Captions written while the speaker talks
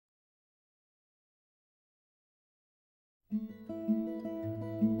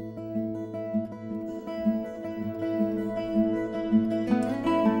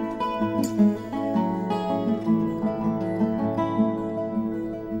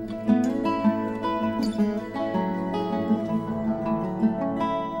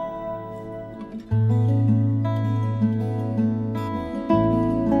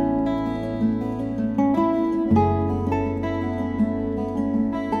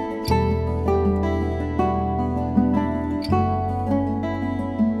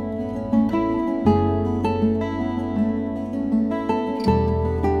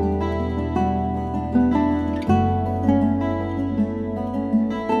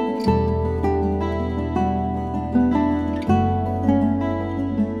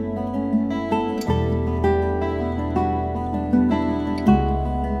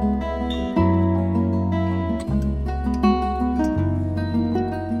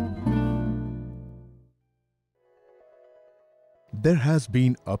There has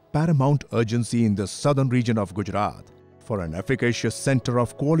been a paramount urgency in the southern region of Gujarat for an efficacious center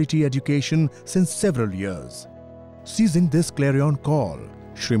of quality education since several years. Seizing this clarion call,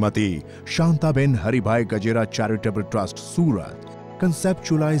 Srimati Shantaben Haribhai Gajera Charitable Trust Surat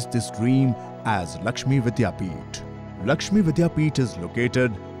conceptualized this dream as Laxmi Vidyapeeth. Laxmi Vidyapeeth is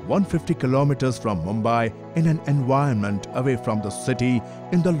located 150 kilometers from Mumbai in an environment away from the city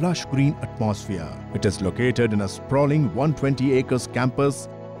in the lush green atmosphere. It is located in a sprawling 120 acres campus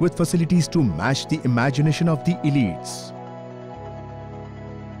with facilities to match the imagination of the elites.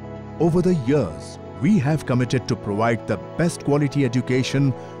 Over the years, we have committed to provide the best quality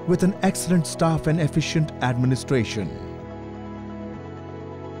education with an excellent staff and efficient administration.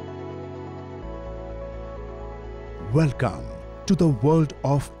 Welcome to the world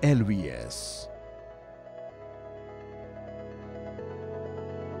of LVS.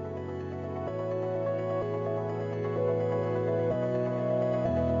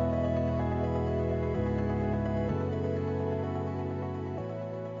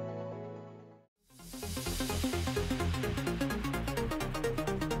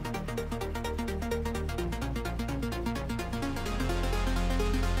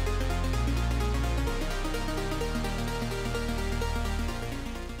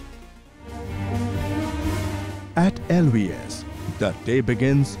 At LVS, the day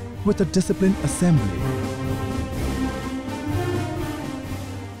begins with a disciplined assembly.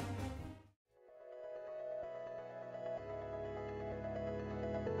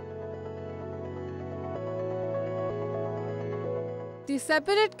 The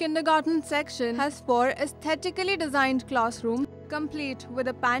separate kindergarten section has 4 aesthetically designed classrooms, complete with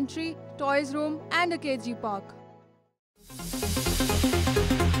a pantry, toys room and a KG park.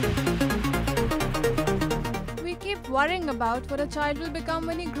 We keep worrying about what a child will become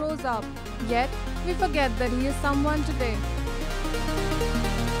when he grows up, yet we forget that he is someone today.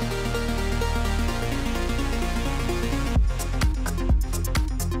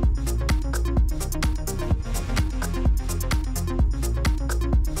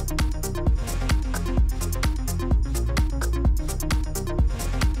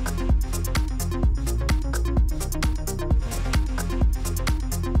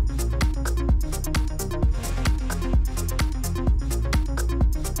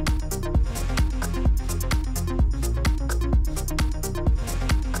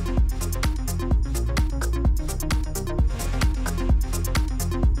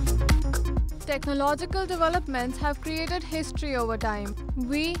 Technological developments have created history over time.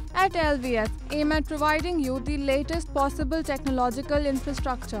 We at LVS aim at providing you the latest possible technological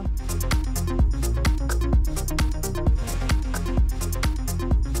infrastructure.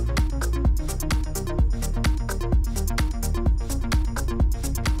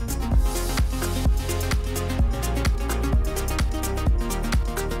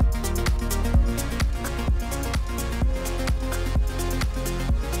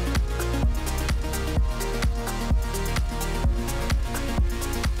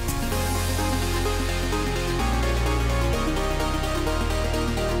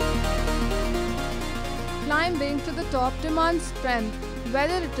 Climbing to the top demands strength,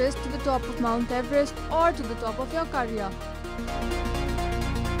 whether it is to the top of Mount Everest or to the top of your career.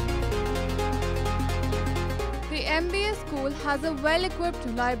 The MBA school has a well-equipped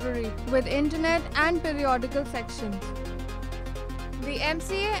library with internet and periodical sections. The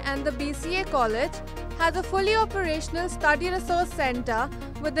MCA and the BCA college has a fully operational study resource center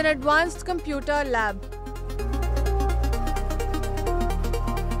with an advanced computer lab.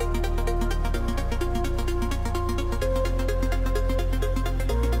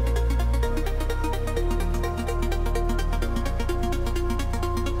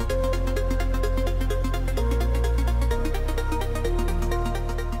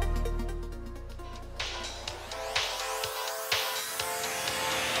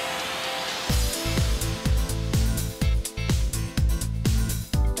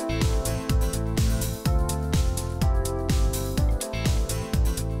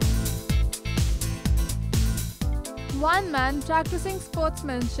 one man practicing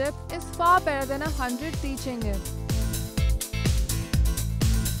sportsmanship is far better than 100 teaching it.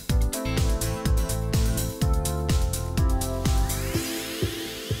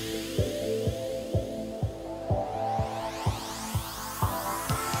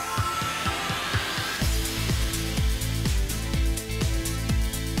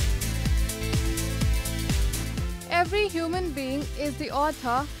 Every human being is the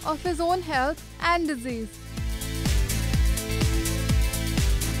author of his own health and disease.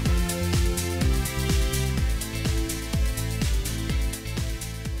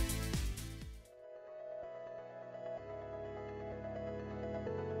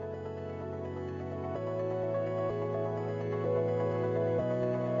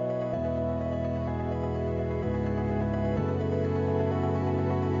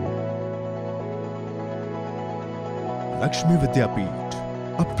 Laxmi Vidyapeeth,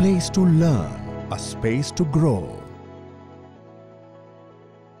 a place to learn, a space to grow.